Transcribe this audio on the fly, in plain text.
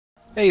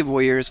Hey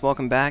Warriors,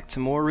 welcome back to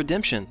more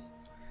Redemption.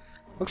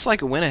 Looks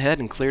like I went ahead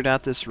and cleared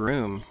out this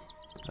room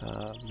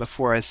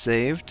before I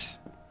saved.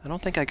 I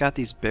don't think I got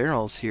these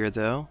barrels here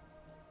though.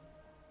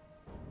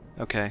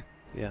 Okay,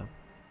 yeah.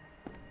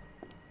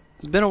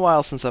 It's been a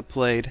while since I've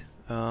played.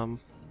 Hopefully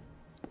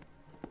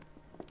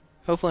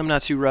I'm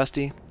not too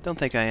rusty. Don't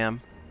think I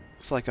am.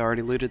 Looks like I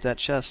already looted that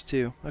chest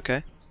too.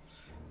 Okay.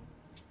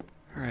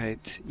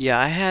 Alright, yeah,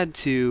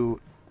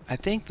 I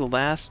think the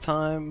last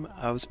time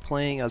I was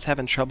playing, I was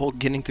having trouble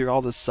getting through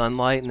all the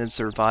sunlight and then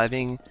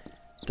surviving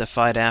the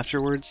fight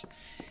afterwards.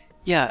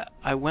 Yeah,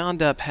 I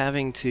wound up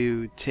having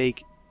to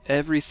take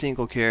every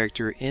single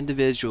character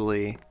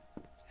individually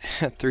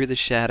through the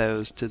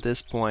shadows to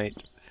this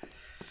point.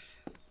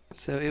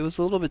 So it was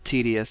a little bit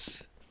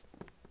tedious,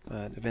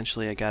 but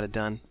eventually I got it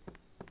done.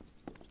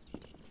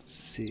 Let's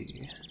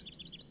see.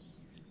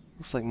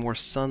 Looks like more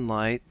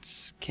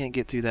sunlight. Can't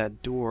get through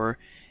that door.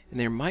 And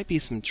there might be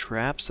some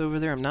traps over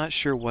there. I'm not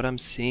sure what I'm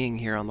seeing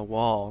here on the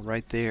wall,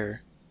 right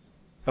there.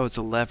 Oh, it's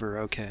a lever,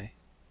 okay.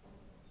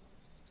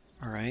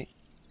 Alright.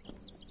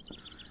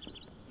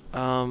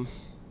 Yeah,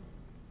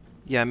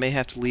 I may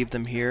have to leave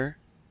them here.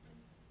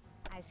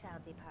 I shall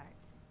depart.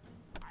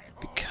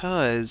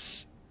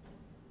 Because,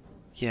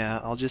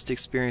 yeah, I'll just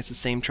experience the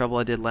same trouble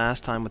I did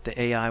last time with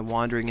the AI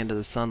wandering into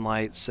the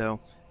sunlight, so...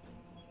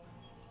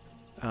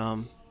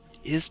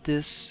 is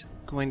this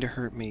going to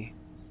hurt me?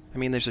 I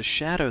mean, there's a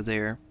shadow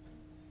there.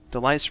 The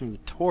light's from the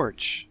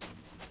torch,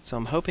 so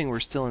I'm hoping we're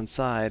still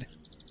inside.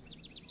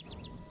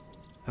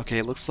 Okay,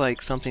 it looks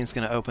like something's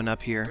going to open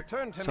up here.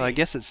 So I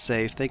guess it's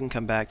safe. They can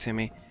come back to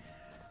me.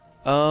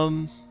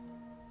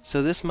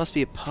 So this must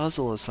be a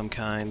puzzle of some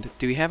kind.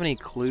 Do we have any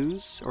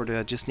clues, or do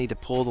I just need to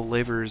pull the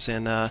levers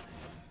in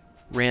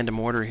random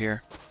order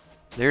here?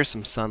 There's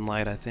some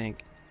sunlight, I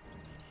think.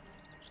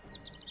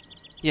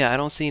 Yeah, I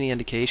don't see any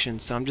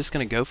indications, so I'm just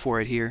going to go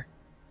for it here.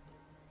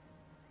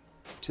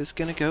 Just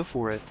going to go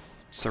for it.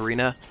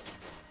 Serena,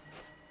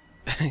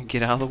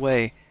 get out of the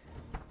way.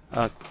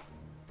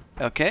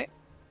 Okay.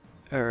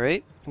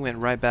 Alright, went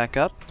right back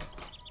up.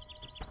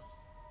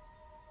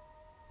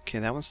 Okay,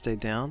 that one stayed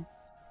down.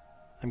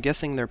 I'm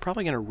guessing they're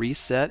probably going to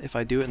reset if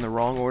I do it in the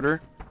wrong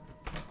order.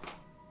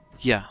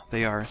 Yeah,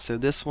 they are. So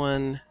this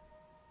one...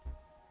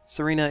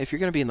 Serena, if you're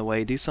going to be in the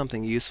way, do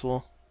something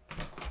useful.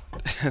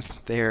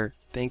 There,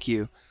 thank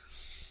you.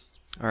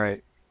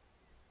 Alright.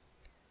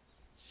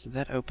 So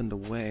that opened the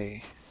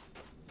way.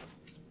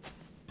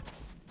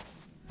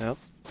 Nope.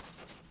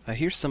 I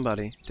hear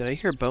somebody. Did I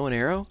hear a bow and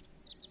arrow?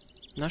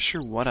 Not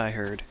sure what I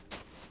heard.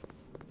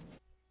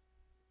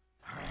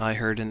 I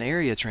heard an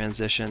area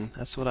transition.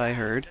 That's what I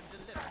heard.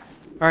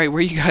 Alright, where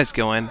are you guys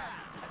going?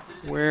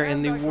 Where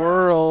in the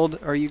world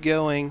are you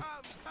going?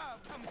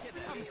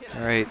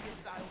 Alright.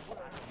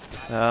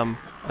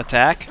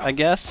 Attack, I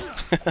guess?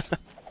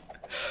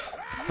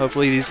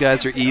 Hopefully these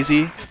guys are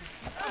easy.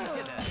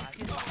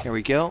 Here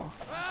we go.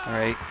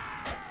 Alright.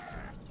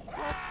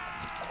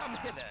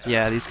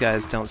 Yeah, these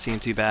guys don't seem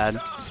too bad,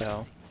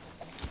 so...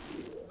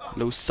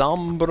 Lo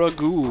Sombra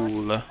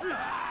Ghoul.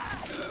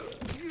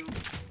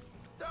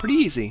 Pretty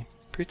easy.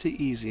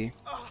 Pretty easy.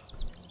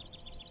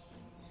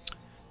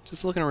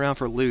 Just looking around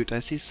for loot. I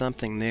see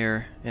something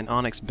there. An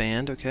onyx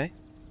band, okay.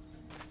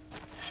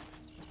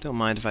 Don't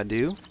mind if I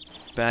do.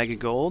 Bag of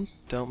gold.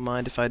 Don't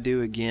mind if I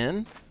do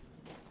again.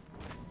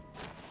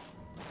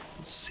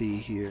 Let's see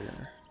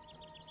here.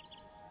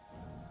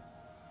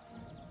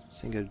 This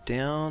thing go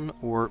down,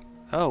 or...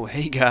 Oh,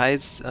 hey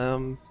guys.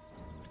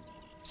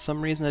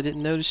 Some reason I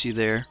didn't notice you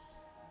there.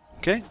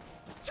 Okay,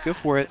 let's go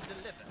for it.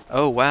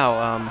 Oh,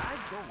 wow,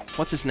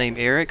 what's his name?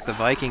 Eric? The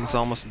Viking's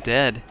almost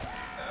dead.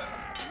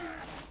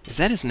 Is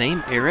that his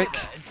name, Eric?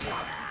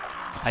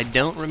 I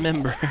don't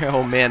remember.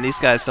 Oh man, these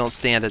guys don't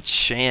stand a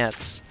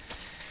chance.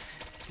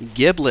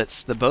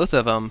 Giblets, the both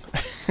of them.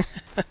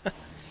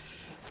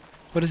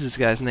 What is this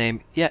guy's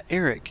name? Yeah,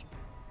 Eric.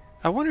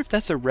 I wonder if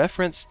that's a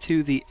reference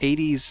to the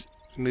 80s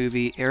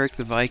movie Eric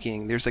the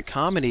Viking. There's a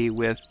comedy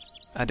with...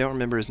 I don't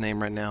remember his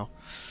name right now.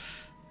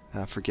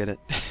 Forget it.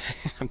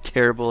 I'm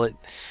terrible at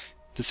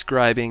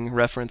describing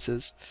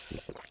references.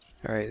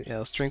 Alright, yeah,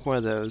 let's drink one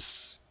of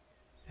those.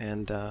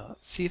 And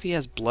see if he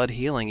has blood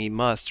healing. He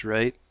must,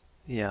 right?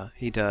 Yeah,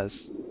 he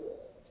does.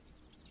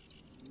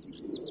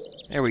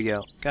 There we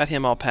go. Got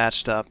him all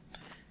patched up.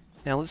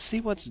 Now let's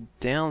see what's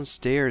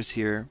downstairs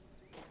here.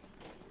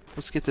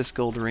 Let's get this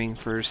gold ring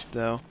first,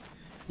 though.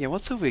 Yeah,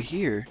 what's over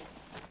here?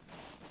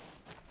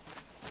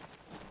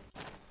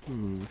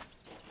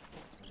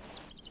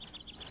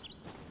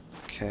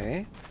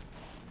 Okay.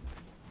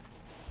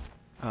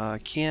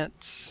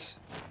 Can't...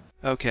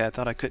 Okay, I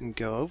thought I couldn't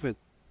go over...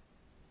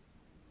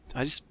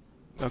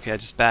 Okay, I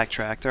just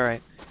backtracked,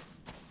 alright.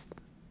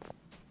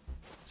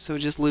 So it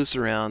just loops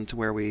around to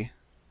where we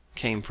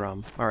came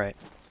from. Alright.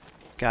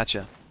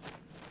 Gotcha.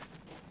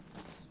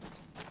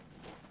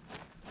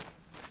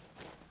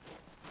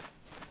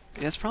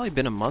 Yeah, it's probably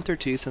been a month or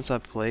two since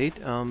I've played.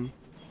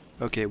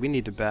 Okay, we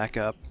need to back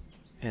up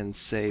and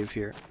save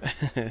here.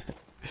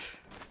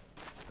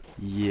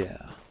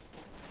 Yeah.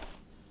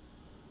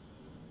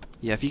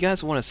 Yeah, if you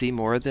guys want to see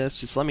more of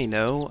this, just let me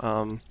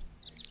know.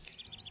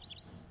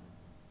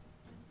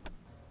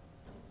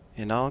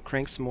 And I'll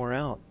crank some more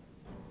out.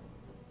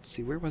 Let's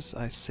see, where was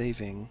I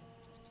saving?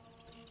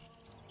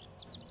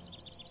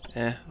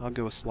 I'll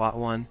go with slot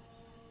 1.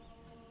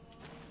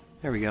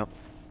 There we go.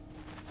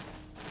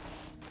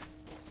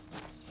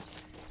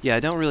 Yeah, I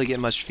don't really get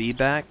much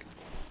feedback,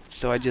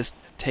 so I just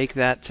take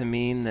that to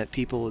mean that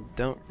people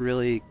don't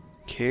really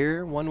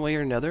care one way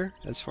or another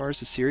as far as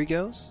the series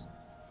goes.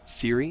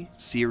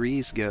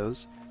 Series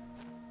goes.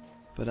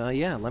 But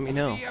yeah, let me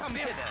know.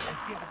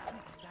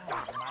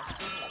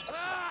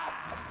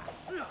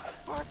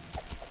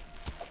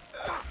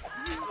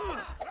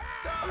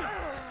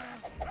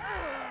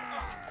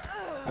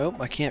 Oh,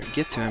 I can't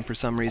get to him for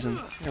some reason.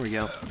 There we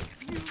go.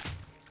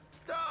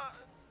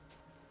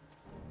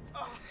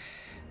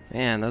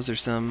 Man, those are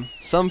some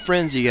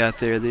friends you got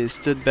there. They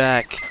stood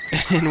back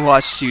and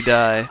watched you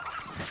die.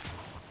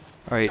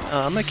 Alright,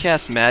 I'm gonna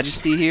cast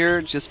Majesty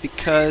here just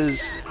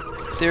because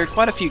there are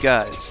quite a few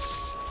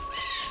guys.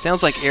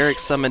 Sounds like Eric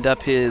summoned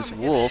up his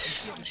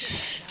wolf.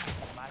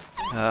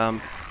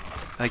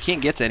 I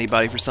can't get to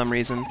anybody for some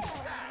reason.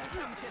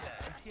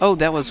 Oh,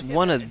 that was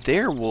one of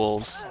their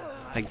wolves.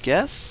 I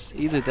guess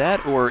either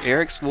that or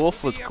Eric's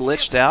wolf was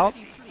glitched out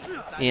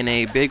in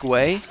a big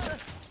way.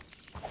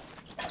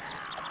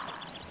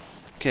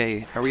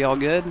 Okay, are we all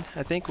good?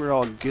 I think we're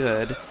all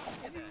good.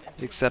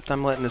 Except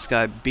I'm letting this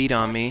guy beat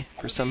on me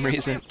for some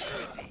reason.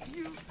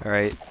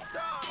 Alright.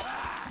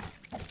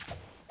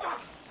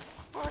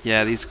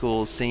 Yeah, these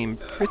ghouls seem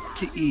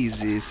pretty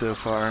easy so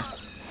far.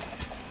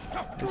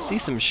 I see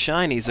some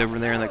shinies over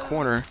there in the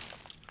corner.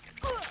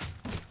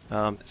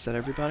 Is that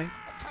everybody?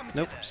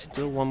 Nope,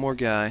 still one more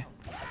guy.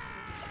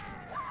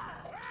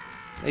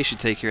 They should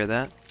take care of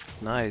that.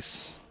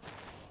 Nice.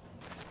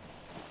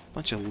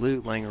 Bunch of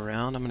loot laying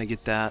around. I'm gonna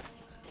get that.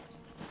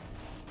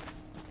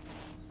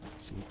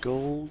 Some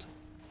gold,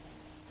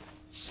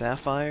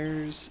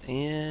 sapphires,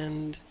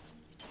 and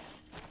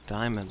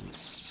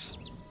diamonds.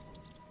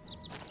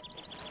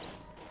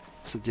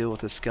 What's the deal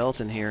with the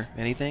skeleton here?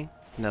 Anything?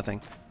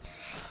 Nothing.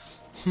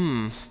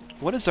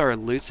 What is our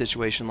loot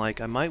situation like?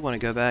 I might want to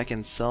go back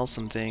and sell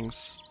some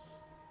things.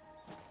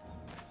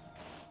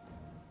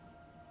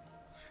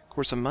 Of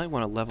course, I might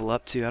want to level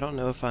up too. I don't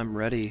know if I'm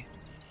ready.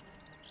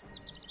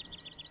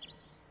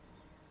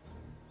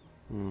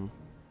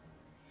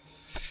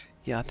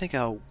 Yeah, I think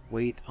I'll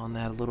wait on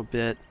that a little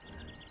bit.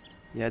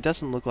 Yeah, it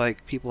doesn't look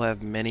like people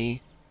have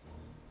many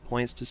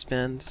points to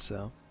spend,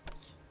 so...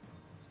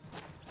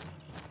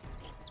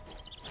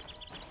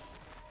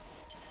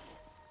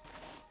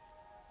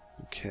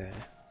 Okay.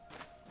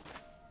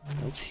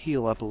 Let's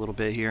heal up a little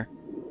bit here.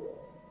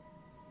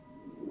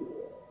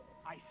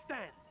 I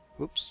stand.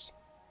 Whoops.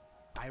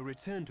 I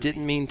return to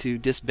Didn't mean to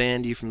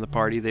disband you from the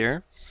party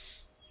there.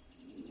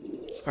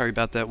 Sorry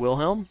about that,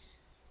 Wilhelm.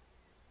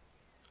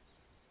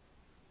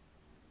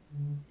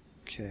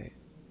 Okay.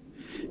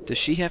 Does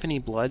she have any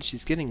blood?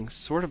 She's getting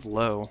sort of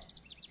low.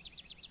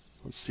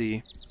 Let's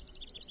see.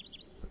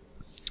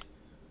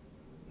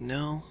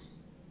 No.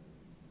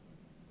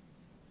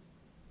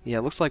 Yeah,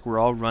 it looks like we're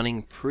all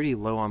running pretty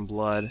low on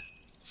blood,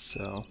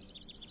 so...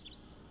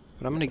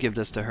 But I'm gonna give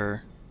this to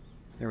her.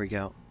 There we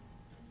go.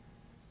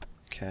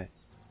 Okay.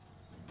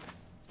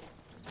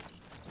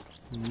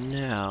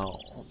 Now,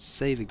 let's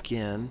save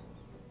again.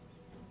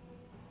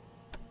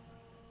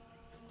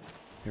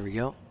 There we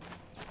go.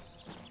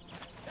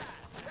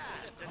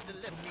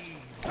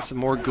 Got some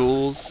more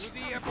ghouls.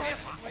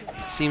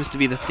 Seems to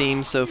be the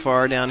theme so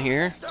far down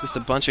here. Just a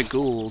bunch of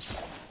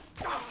ghouls.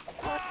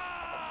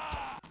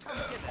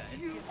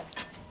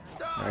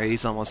 Alright,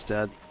 he's almost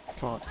dead.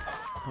 Come on.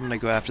 I'm gonna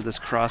go after this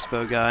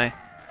crossbow guy.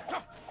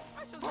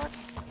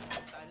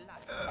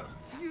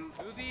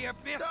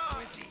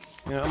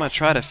 You know, I'm gonna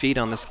try to feed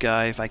on this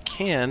guy if I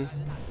can.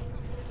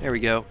 There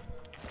we go.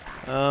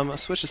 I'll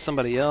switch to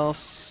somebody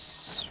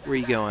else. Where are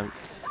you going?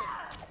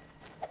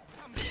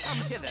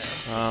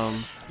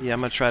 Yeah, I'm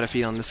gonna try to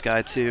feed on this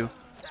guy too.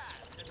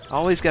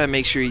 Always gotta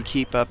make sure you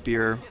keep up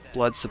your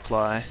blood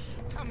supply.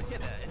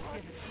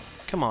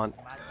 Come on.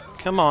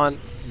 Come on.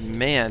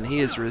 Man, he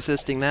is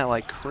resisting that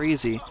like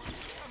crazy.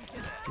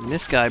 And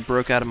this guy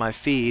broke out of my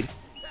feed.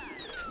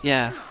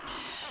 Yeah.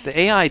 The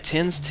AI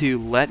tends to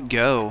let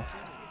go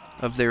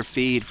of their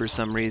feed for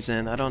some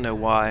reason. I don't know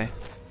why.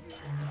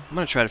 I'm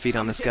gonna try to feed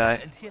on this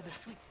guy.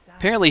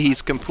 Apparently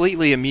he's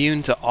completely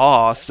immune to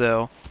awe,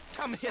 so...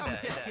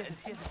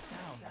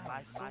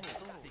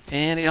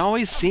 And it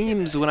always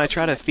seems when I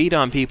try to feed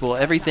on people,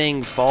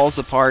 everything falls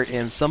apart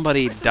and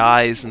somebody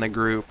dies in the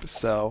group,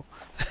 so...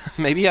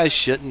 Maybe I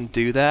shouldn't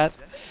do that.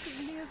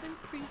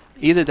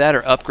 Either that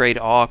or upgrade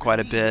awe quite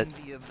a bit.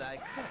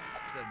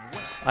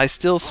 I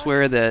still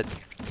swear that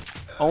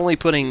only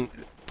putting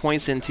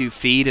points into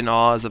feed and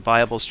awe is a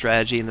viable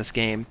strategy in this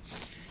game,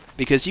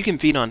 because you can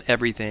feed on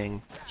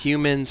everything,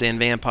 humans and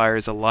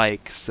vampires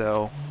alike,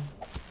 so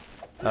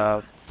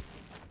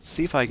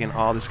see if I can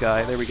awe this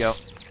guy. There we go.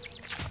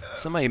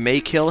 Somebody may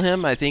kill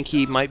him. I think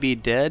he might be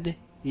dead.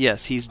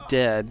 Yes, he's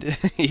dead,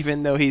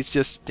 even though he's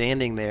just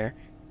standing there.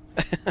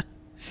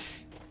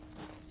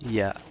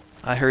 Yeah,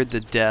 I heard the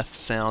death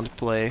sound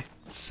play,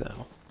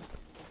 so...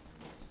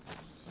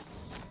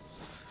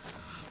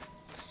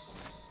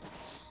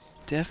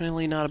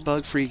 Definitely not a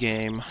bug-free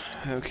game.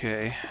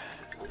 Okay.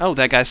 Oh,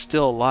 that guy's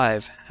still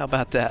alive. How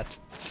about that?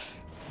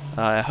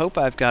 I hope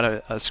I've got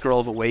a Scroll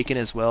of Awaken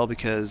as well,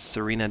 because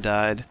Serena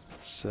died,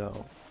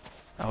 so...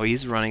 Oh,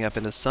 he's running up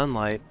into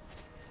sunlight.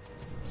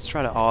 Let's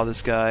try to awe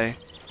this guy.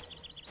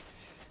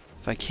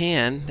 If I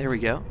can. There we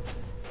go.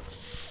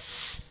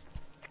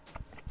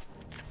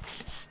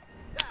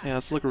 Yeah,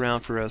 let's look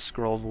around for a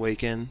Scroll of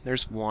Awaken.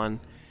 There's one.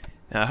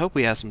 Now, I hope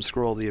we have some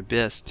Scroll of the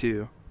Abyss,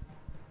 too.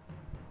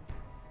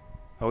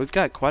 Oh, we've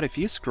got quite a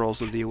few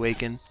Scrolls of the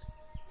Awaken.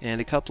 And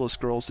a couple of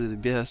Scrolls of the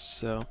Abyss,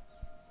 so...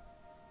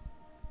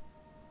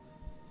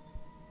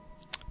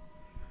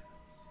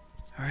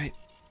 Alright.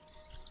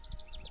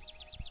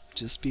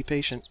 Just be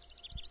patient.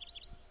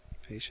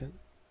 Patient.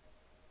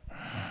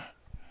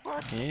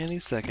 Any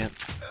second.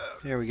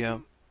 There we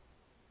go.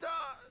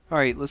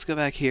 Alright, let's go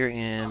back here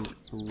and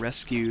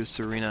rescue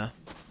Serena.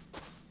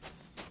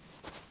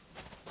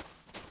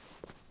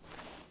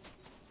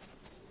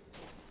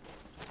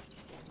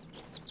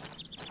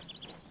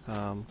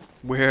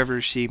 Wherever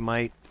she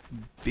might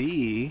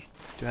be.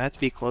 Do I have to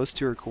be close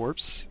to her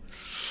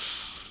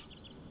corpse?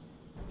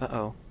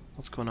 Uh-oh.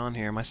 What's going on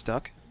here? Am I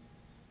stuck?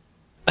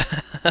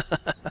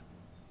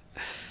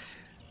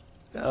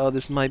 Oh,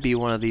 this might be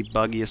one of the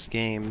buggiest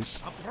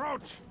games.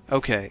 Approach.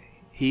 Okay,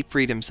 he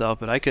freed himself,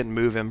 but I couldn't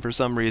move him for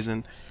some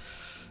reason.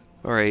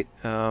 Alright,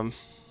 not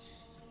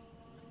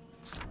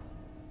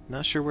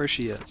sure where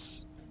she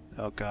is.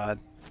 Oh god.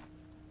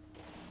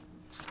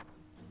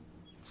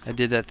 I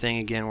did that thing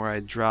again where I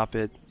drop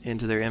it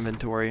into their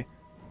inventory.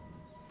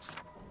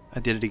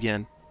 I did it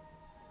again.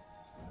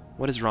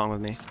 What is wrong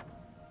with me?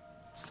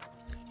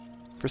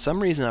 For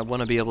some reason I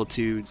want to be able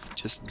to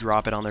just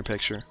drop it on their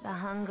picture. The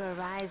hunger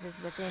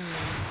rises within me.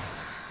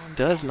 and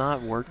Does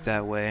not work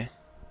that way.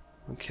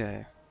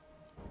 Okay.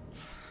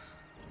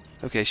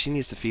 Okay, she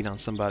needs to feed on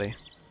somebody.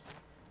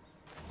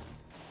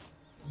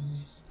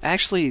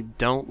 Actually,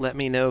 don't let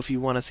me know if you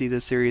want to see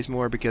this series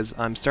more, because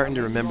I'm starting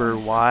to remember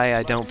why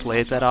I don't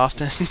play it that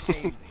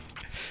often.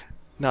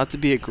 Not to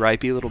be a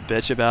gripey little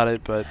bitch about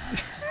it, but...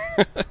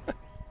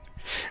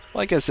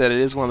 like I said, it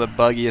is one of the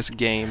buggiest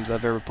games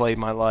I've ever played in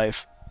my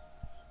life.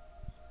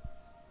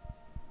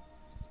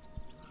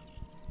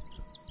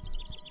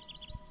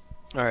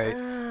 Alright.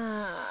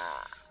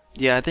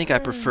 Yeah, I think I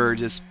prefer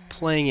just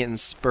playing it in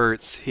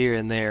spurts here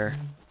and there.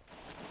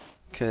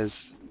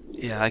 Because,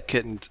 yeah, I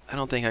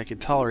don't think I could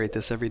tolerate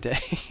this every day.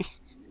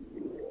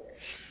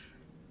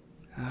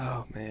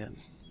 Oh, man.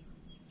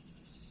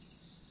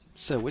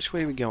 So, which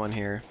way are we going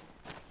here?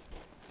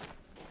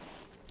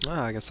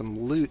 Ah, I got some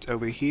loot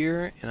over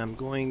here, and I'm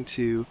going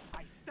to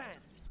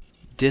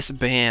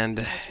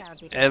disband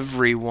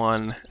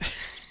everyone.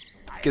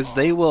 Because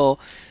they'll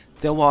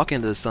walk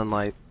into the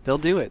sunlight. They'll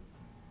do it.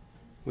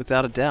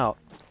 Without a doubt.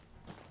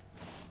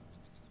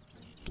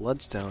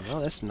 Bloodstone. Oh,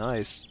 that's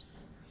nice.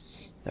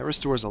 That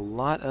restores a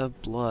lot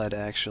of blood,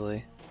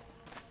 actually.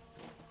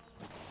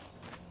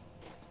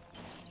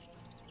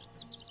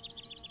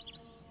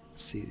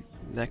 Let's see.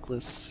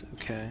 Necklace.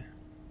 Okay.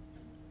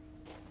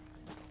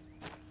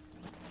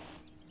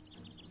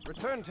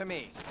 Return to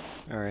me.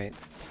 Alright.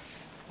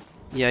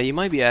 Yeah, you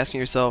might be asking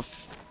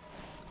yourself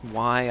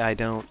why I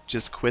don't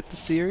just quit the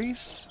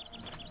series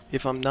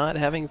if I'm not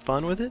having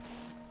fun with it.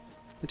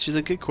 Which is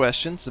a good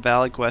question. It's a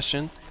valid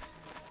question.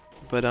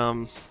 But,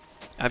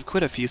 I've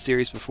quit a few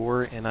series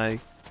before, and I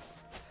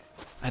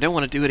don't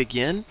want to do it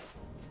again.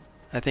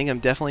 I think I'm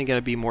definitely going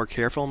to be more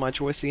careful in my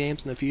choice of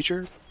games in the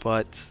future,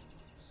 but...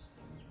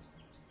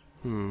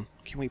 can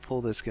we pull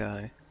this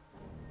guy?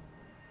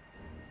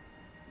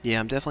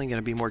 Yeah, I'm definitely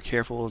going to be more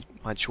careful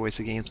of my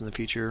choice of games in the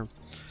future.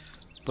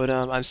 But,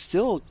 I'm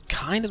still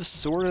kind of,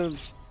 sort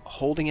of,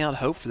 holding out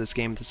hope for this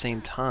game at the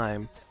same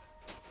time.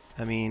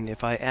 I mean,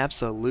 if I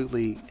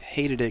absolutely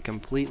hated it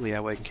completely,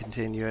 I wouldn't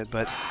continue it,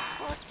 but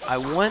I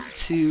want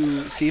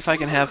to see if I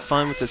can have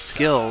fun with the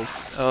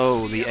skills.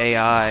 Oh, the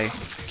AI.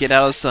 Get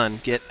out of the sun.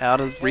 Get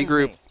out of...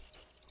 Regroup.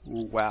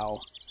 Ooh,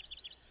 wow.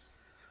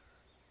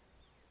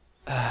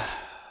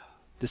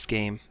 This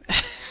game.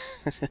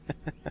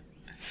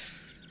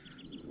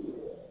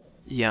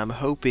 Yeah, I'm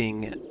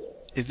hoping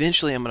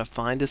eventually I'm going to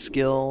find a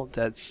skill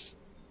that's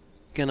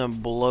going to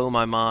blow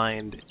my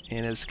mind,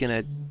 and it's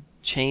going to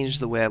change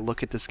the way I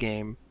look at this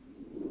game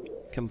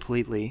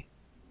completely.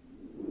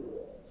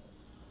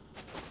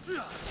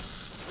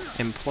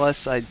 And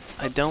plus, I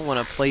don't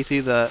want to play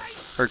through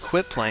or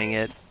quit playing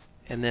it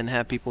and then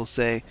have people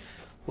say,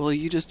 well,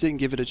 you just didn't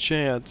give it a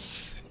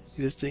chance.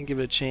 You just didn't give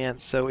it a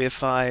chance. So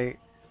if I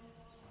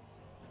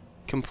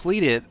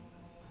complete it,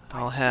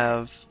 I'll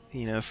have,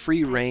 you know,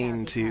 free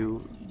reign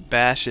to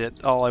bash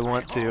it all I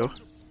want to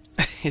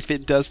if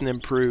it doesn't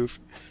improve.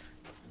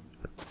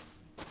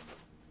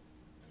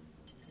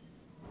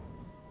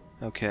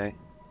 Okay.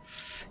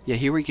 Yeah,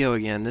 here we go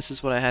again. This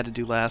is what I had to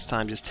do last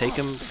time. Just take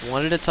them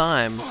one at a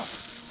time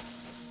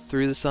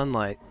through the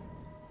sunlight.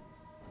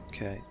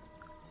 Okay.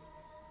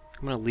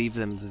 I'm gonna leave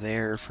them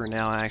there for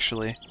now,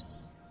 actually,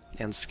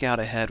 and scout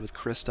ahead with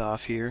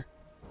Kristoff here.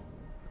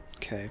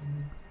 Okay.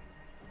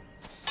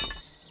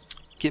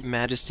 Get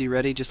Majesty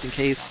ready just in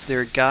case there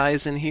are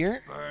guys in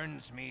here.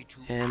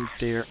 And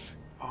there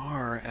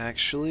are,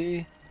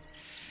 actually.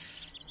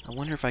 I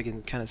wonder if I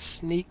can kind of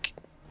sneak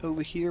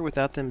over here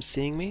without them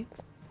seeing me.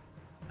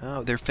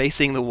 Oh, they're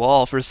facing the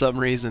wall for some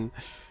reason.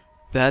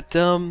 That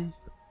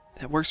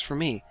works for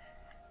me.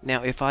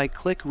 Now, if I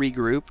click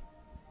regroup,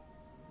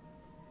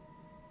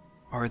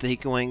 are they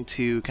going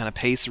to kind of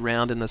pace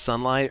around in the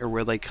sunlight, or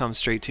will they come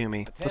straight to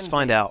me? Let's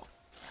find out.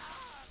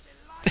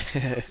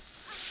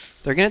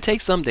 They're going to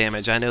take some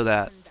damage, I know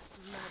that.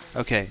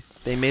 Okay,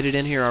 they made it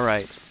in here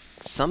alright.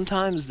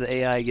 Sometimes the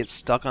AI gets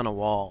stuck on a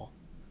wall.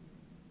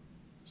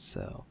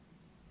 So,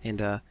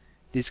 and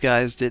these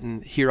guys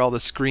didn't hear all the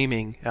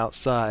screaming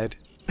outside.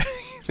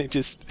 They're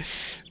just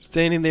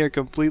standing there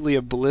completely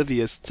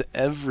oblivious to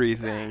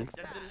everything.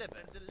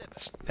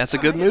 That's a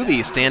good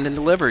movie, Stand and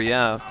Deliver,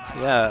 yeah.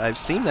 Yeah, I've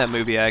seen that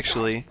movie,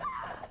 actually.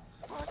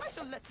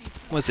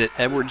 Was it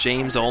Edward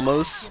James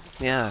Olmos?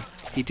 Yeah,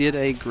 he did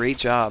a great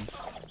job.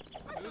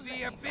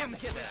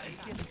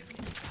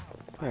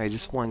 Alright,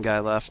 just one guy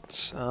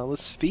left.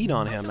 Let's feed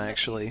on him,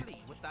 actually.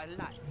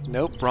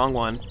 Nope, wrong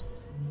one.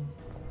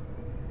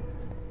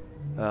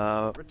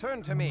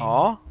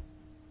 Aw?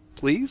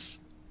 Please?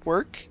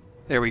 Work?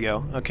 There we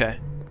go, okay.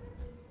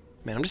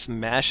 Man, I'm just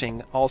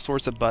mashing all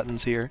sorts of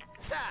buttons here.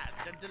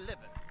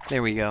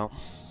 There we go.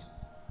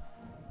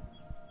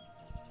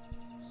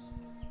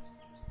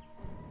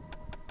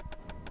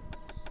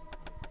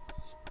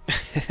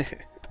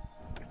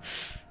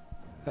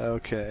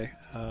 Okay,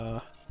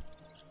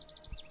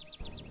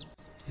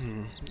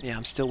 yeah,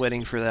 I'm still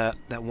waiting for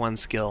that one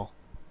skill.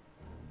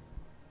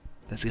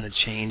 That's gonna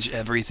change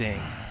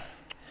everything.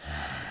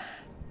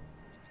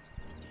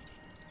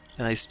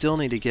 And I still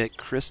need to get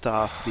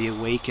Kristoff the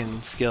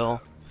Awaken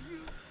skill.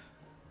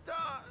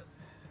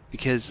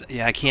 Because,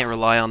 yeah, I can't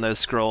rely on those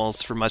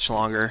scrolls for much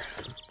longer.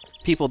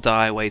 People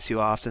die way too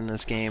often in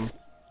this game,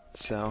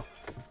 so...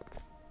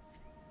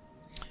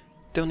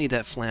 Don't need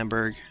that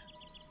Flamberg.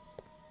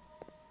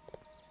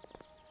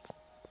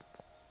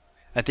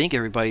 I think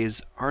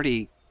everybody's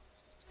already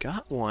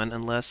got one,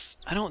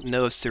 unless... I don't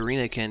know if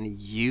Serena can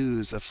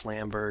use a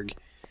Flamberg.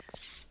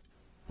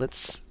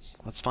 Let's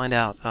find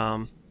out.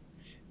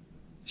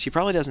 She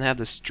probably doesn't have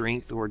the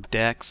strength or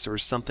dex or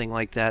something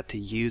like that to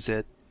use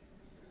it.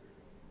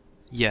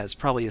 Yeah, it's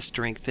probably a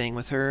strength thing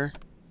with her,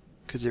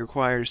 because it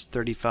requires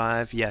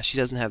 35. Yeah, she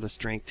doesn't have the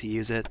strength to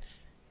use it.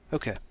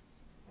 Okay.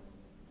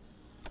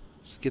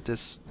 Let's get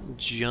this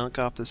junk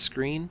off the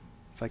screen,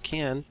 if I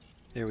can.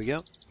 There we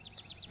go.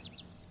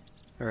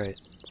 Alright.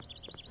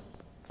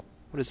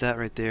 What is that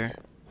right there?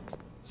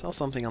 Saw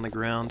something on the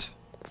ground.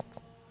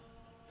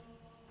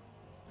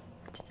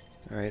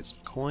 Alright, some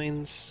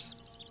coins.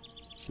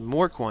 Some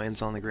more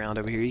coins on the ground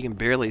over here. You can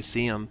barely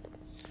see them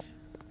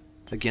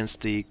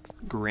against the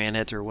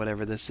granite or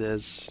whatever this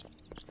is.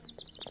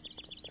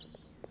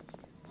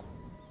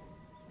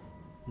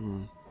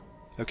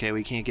 Okay,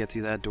 we can't get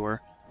through that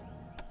door.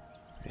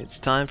 It's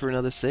time for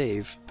another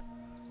save.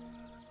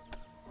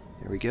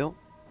 There we go.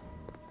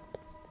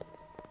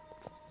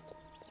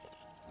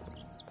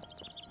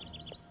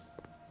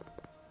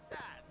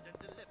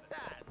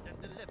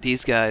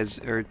 These guys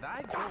are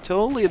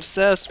totally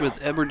obsessed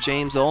with Edward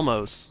James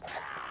Olmos.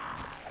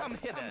 Come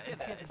hither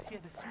and hear the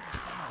sweet sound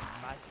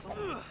of my soul.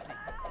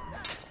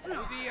 To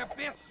the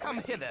abyss.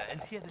 Come hither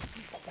and hear the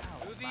sweet sound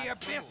of my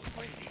soul.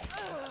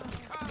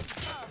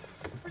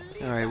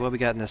 Alright, what we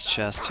got in this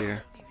chest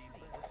here?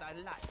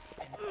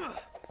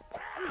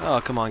 Oh,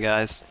 come on,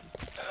 guys.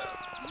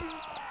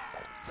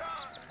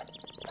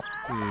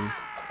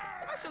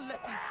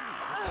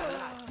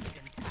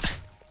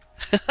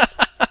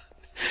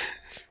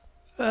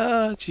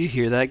 Did you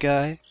hear that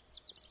guy?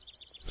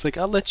 It's like,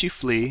 I'll let you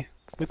flee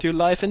with your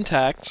life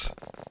intact.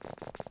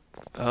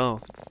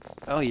 Oh.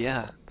 Oh,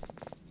 yeah.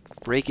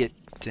 Break it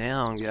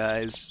down,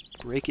 guys.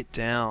 Break it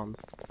down.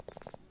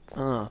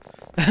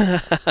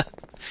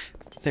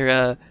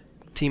 They're,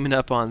 teaming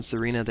up on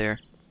Serena there.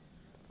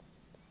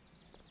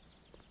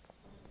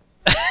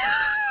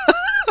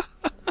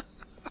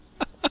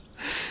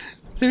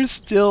 There's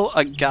still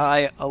a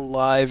guy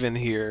alive in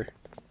here.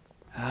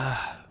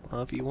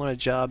 Well, if you want a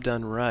job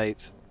done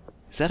right...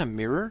 Is that a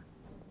mirror?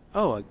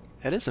 Oh,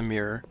 that is a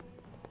mirror.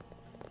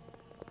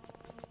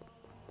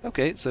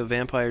 Okay, so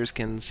vampires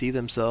can see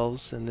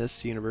themselves in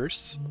this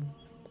universe.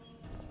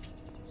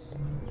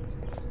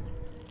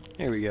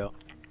 There we go.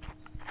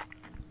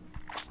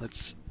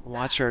 Let's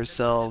watch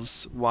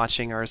ourselves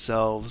watching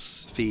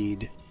ourselves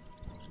feed.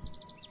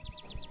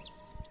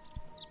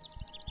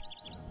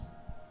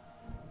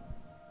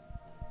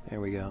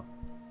 There we go.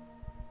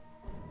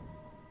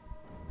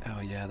 Oh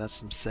yeah, that's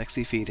some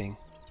sexy feeding.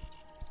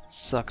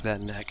 Suck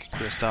that neck,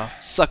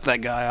 Kristoff. Suck that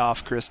guy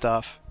off,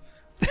 Kristoff.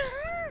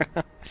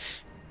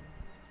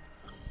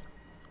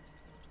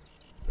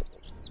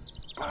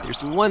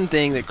 There's one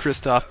thing that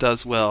Kristoff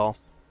does well.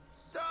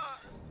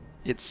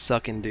 It's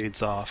sucking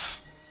dudes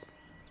off.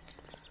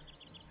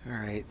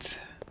 Alright.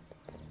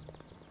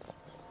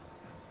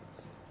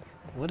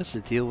 What is the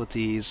deal with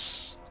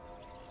these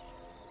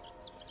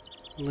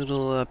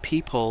little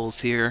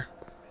peepholes here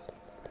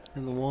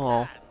in the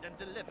wall?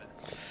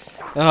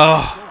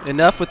 Oh,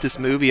 enough with this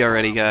movie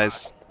already,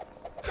 guys.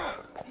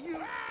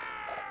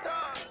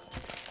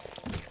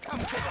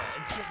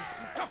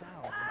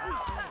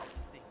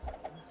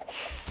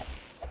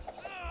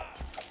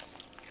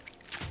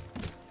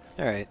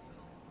 Alright.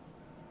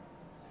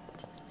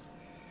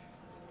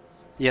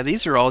 Yeah,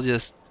 these are all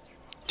just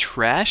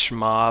trash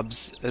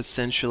mobs,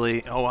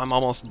 essentially. Oh, I'm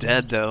almost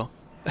dead, though.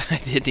 I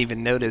didn't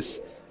even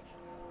notice.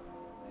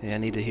 Yeah, I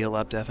need to heal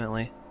up,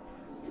 definitely.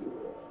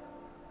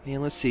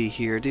 And let's see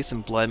here. Do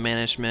some blood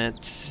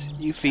management.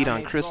 You feed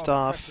on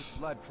Kristoff.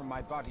 Blood from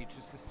my body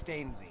to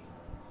sustain thee.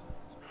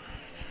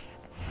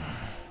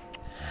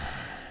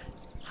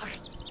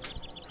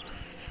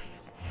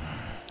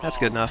 That's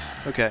good enough.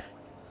 Okay.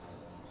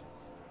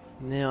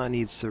 Now I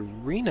need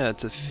Serena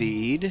to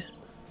feed.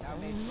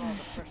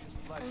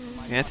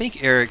 Yeah, I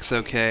think Eric's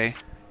okay.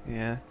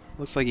 Yeah,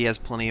 looks like he has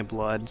plenty of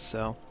blood,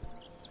 so...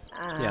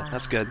 yeah,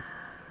 that's good.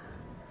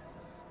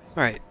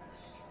 Alright.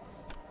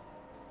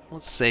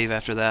 Let's save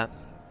after that.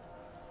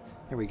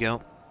 Here we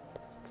go.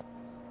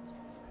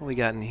 What we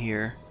got in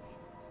here?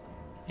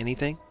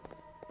 Anything?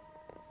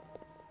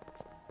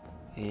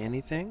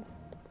 Anything?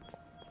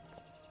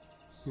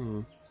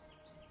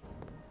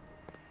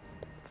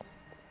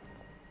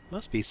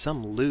 Must be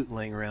some loot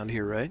laying around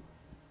here, right?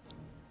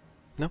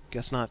 Nope,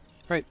 guess not.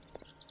 Right.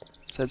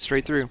 Let's head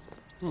straight through.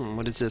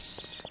 What is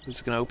this? Is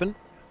this gonna open?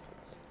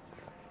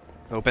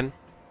 Open.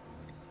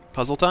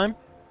 Puzzle time?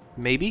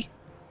 Maybe?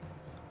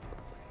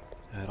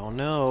 I don't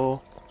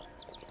know.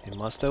 It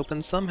must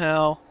open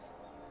somehow.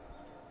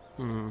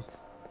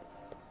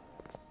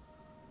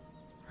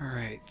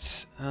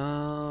 Alright.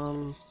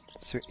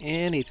 Is there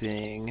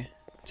anything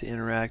to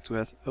interact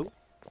with? Oh.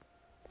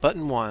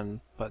 Button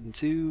 1. Button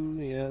 2.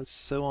 Yeah,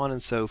 so on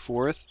and so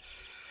forth.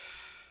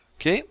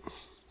 Okay.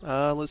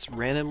 Let's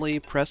randomly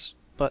press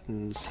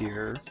buttons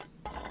here.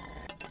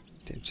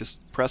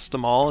 Just press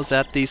them all? Is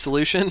that the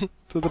solution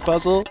to the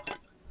puzzle?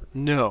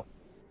 No.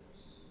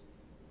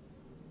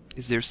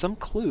 Is there some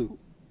clue?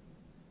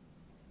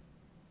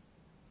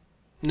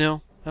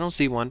 No, I don't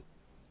see one.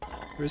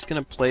 We're just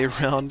gonna play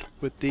around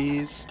with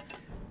these.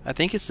 I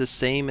think it's the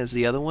same as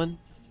the other one.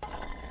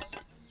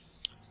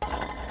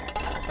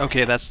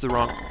 Okay, that's the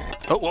wrong...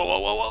 Oh, whoa, whoa,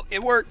 whoa, whoa!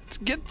 It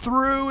worked! Get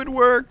through! It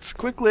worked!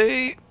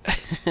 Quickly!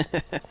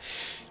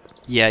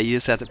 Yeah, you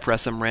just have to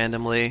press them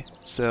randomly,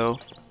 so...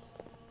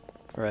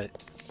 Alright,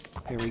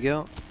 here we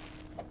go.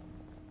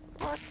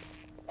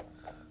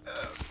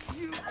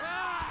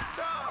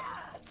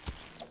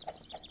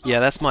 Yeah,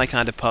 that's my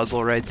kind of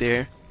puzzle right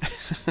there.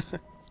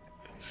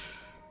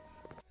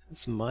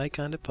 That's my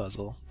kind of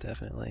puzzle,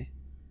 definitely.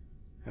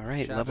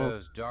 Alright, level...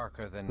 Shadows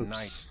darker than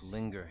night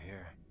linger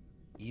here.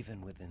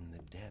 Even within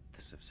the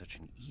depths of such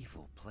an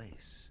evil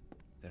place,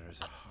 there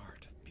is a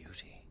heart of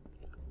beauty.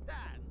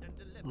 Stand and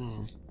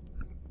deliver.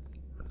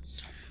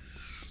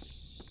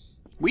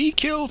 We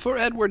kill for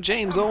Edward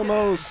James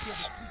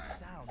Olmos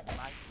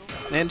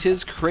and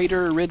his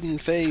crater-ridden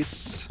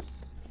face.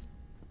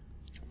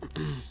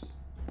 To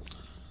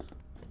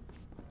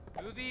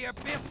the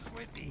abyss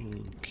with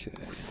thee. Okay.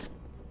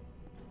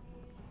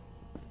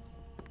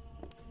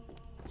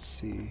 Let's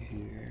see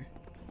here.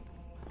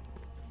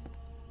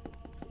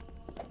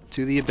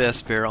 To the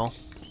abyss barrel.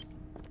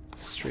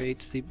 Straight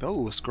to the...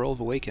 Oh, Scroll of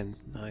Awaken.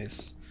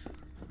 Nice.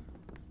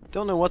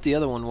 Don't know what the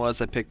other one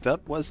was I picked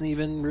up. Wasn't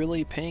even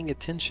really paying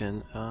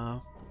attention.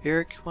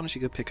 Eric, why don't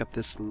you go pick up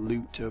this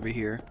loot over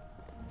here?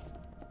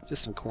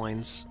 Just some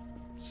coins.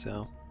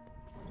 So.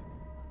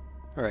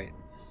 Alright.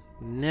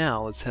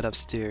 Now let's head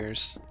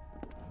upstairs.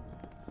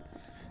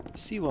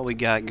 See what we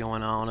got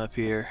going on up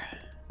here.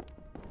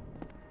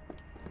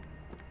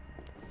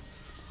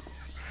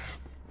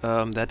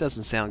 That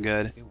doesn't sound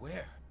good.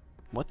 Beware.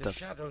 What the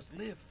shadows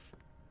live.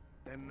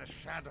 Then the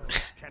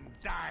shadows can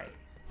die.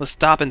 Let's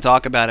stop and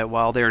talk about it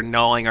while they're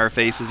gnawing our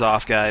faces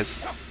off,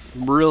 guys.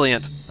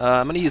 Brilliant.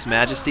 I'm gonna use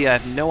Majesty. I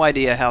have no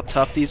idea how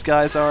tough these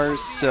guys are,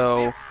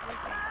 so...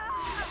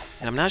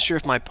 And I'm not sure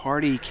if my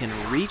party can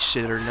reach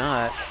it or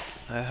not.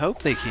 I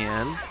hope they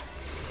can.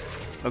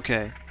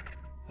 Okay.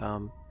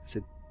 Is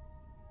it...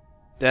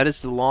 That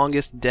is the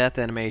longest death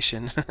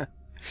animation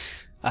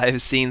I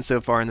have seen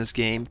so far in this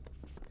game.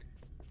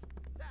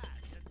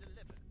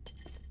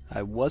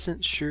 I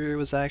wasn't sure it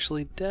was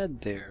actually dead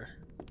there.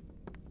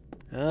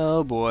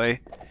 Oh boy.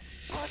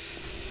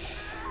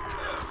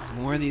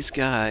 More of these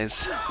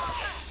guys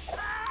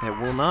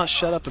that will not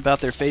shut up about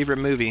their favorite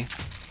movie.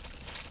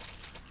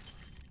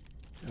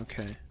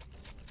 Okay.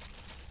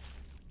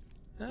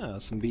 Ah,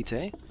 some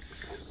vitae.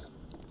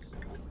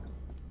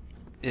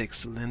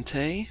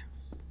 Excelente.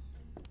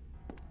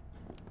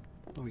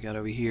 What we got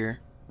over here?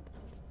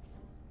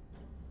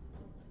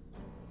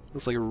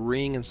 Looks like a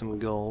ring and some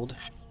gold.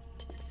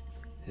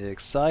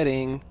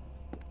 Exciting.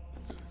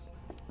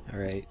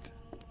 Alright.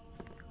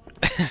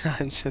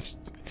 I'm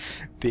just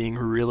being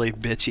really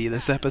bitchy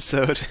this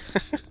episode.